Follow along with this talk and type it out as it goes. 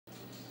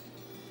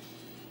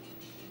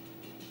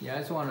Yeah, I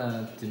just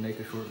wanted to make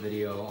a short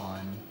video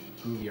on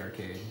Groovy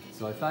Arcade.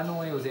 So I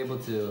finally was able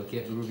to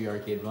get Groovy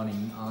Arcade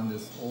running on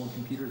this old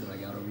computer that I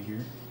got over here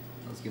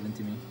that was given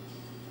to me.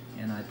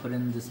 And I put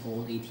in this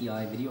old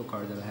ATI video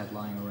card that I had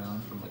lying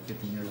around from like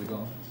 15 years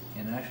ago,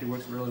 and it actually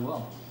works really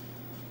well.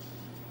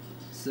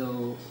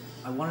 So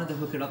I wanted to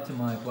hook it up to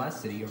my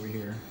Blast City over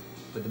here,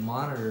 but the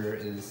monitor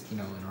is,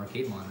 an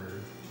arcade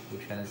monitor,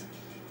 which has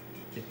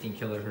 15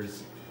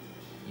 kilohertz,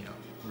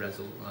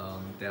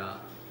 the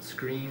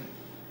screen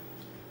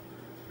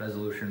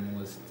resolution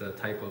was the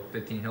type of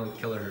 15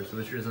 kilohertz,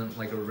 which isn't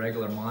like a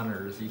regular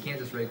monitor, so you can't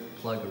just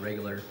plug a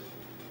regular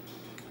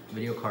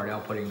video card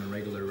outputting a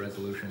regular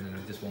resolution and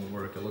it just won't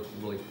work. It looks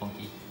really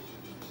funky.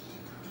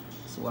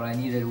 So what I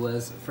needed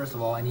was, first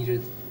of all, I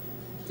needed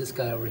this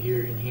guy over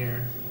here in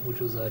here,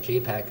 which was a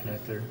J-PAC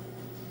connector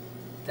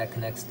that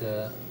connects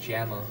the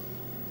jamma,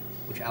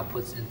 which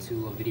outputs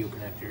into a video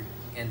connector,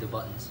 and the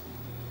buttons.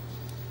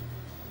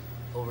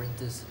 Over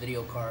into this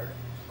video card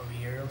over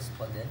here was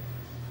plugged in.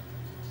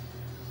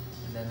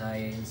 And then I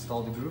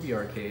installed the Groovy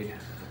Arcade,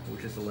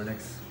 which is the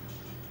Linux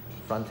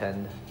front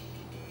end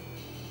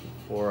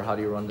for how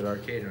do you run the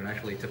arcade, and it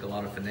actually took a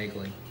lot of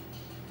finagling.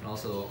 And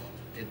also,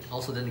 it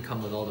also didn't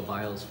come with all the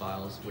BIOS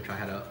files, which I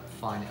had to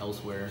find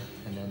elsewhere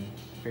and then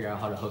figure out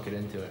how to hook it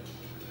into it.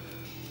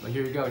 But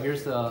here you go.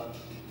 Here's the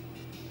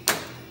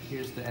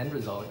end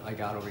result I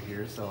got over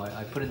here. So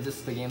I put in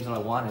just the games that I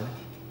wanted,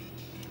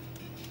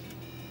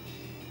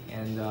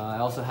 and I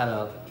also had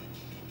to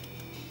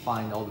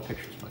find all the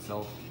pictures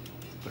myself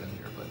to put in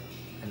here, but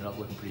ended up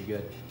looking pretty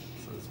good.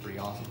 So it's pretty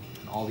awesome.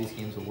 And all these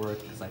games will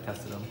work because I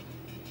tested them.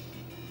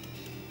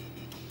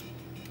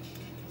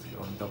 Let's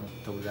go and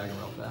double drag them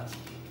real fast.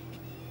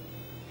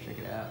 Check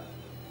it out.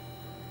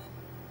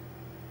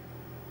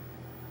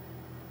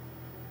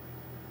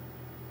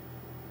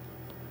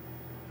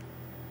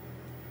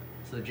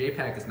 So the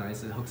J-PAC is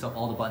nice. It hooks up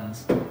all the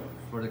buttons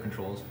for the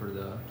controls for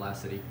the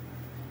Blast City.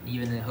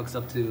 Even it hooks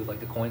up to like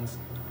the coins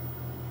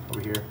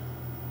over here.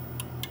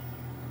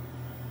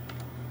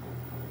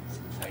 So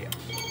this is how you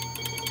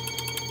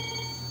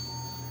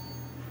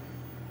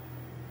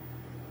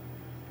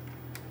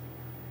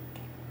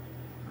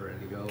ready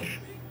to go.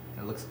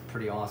 It looks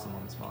pretty awesome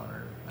on this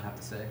monitor, I have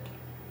to say.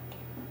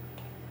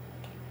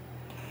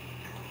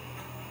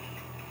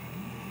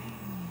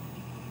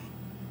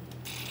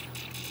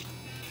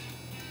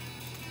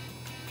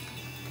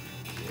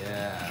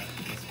 Yeah,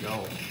 let's go.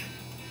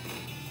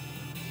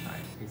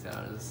 Alright, take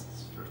that as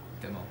a quick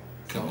demo.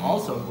 So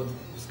also,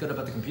 what's good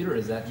about the computer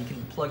is that you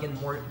can plug in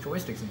more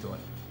joysticks into it.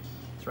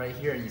 So right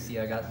here, you see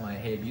I got my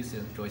Hey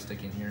Abusive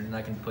joystick in here, and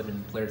I can put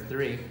in player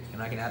 3,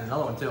 and I can add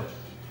another one too.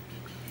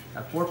 I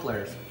have 4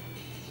 players.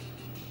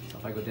 So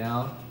if I go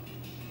down,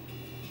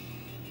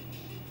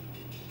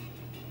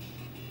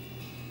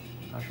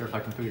 I'm not sure if I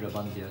configured the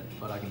buttons yet,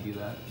 but I can do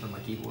that from my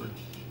keyboard.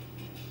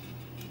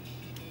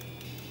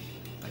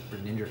 Like for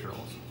Ninja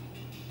Turtles.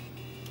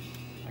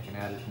 I can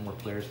add more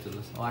players to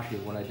this. Oh, actually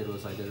what I did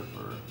was I did it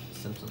for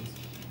Simpsons.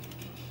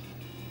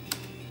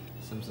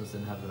 Simpsons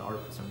didn't have an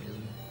art for some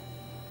reason.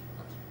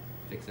 I'll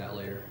fix that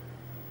later.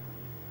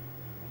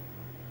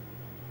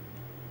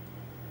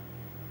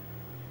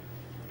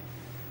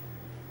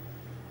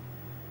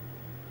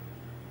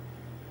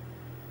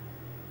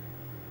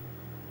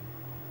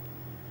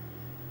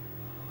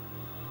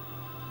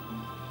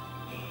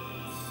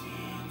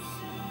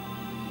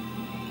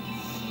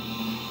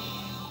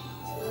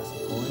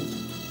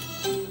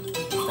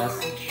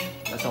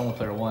 That's only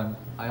player 1.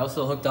 I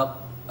also hooked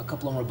up a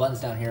couple of more buttons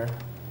down here,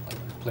 like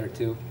player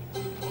 2.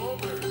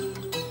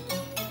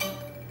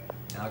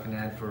 Now I can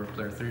add for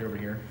player 3 over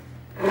here.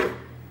 So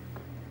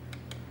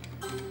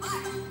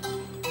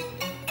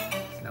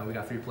now we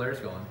got 3 players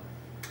going.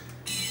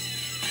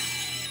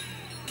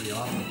 Pretty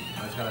awesome.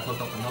 I just gotta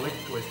hook up another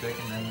joystick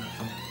and then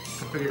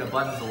configure the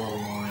buttons a little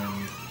more,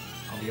 and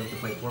I'll be able to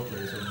play 4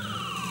 players over here.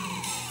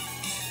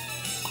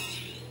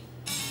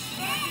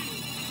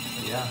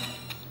 So yeah.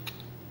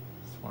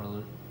 One of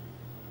the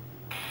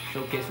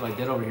showcase what I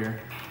did over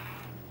here.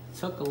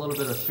 Took a little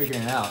bit of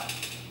figuring it out.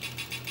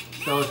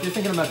 So if you're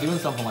thinking about doing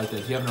something like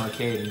this, you have an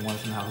arcade and you want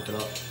to somehow hook it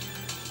up.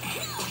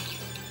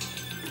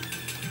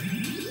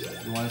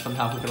 You want to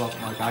somehow hook it up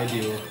like I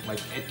do.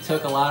 Like, it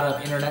took a lot of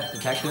internet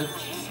detective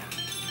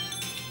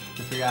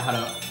to figure out how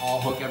to all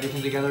hook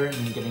everything together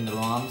and getting the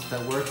ROMs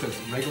that work, because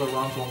regular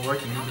ROMs won't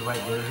work. You need the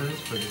right versions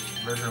for the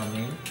version of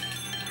main.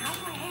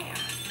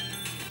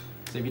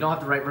 So if you don't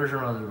have the right version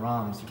of the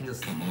ROMs, you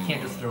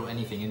can't just throw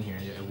anything in here.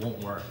 It won't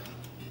work.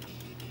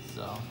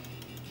 So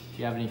if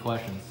you have any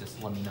questions, just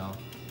let me know.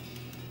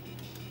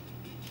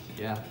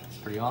 Yeah, it's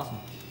pretty awesome.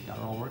 Got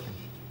it all working.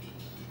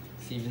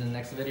 See you in the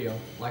next video.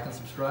 Like and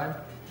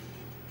subscribe.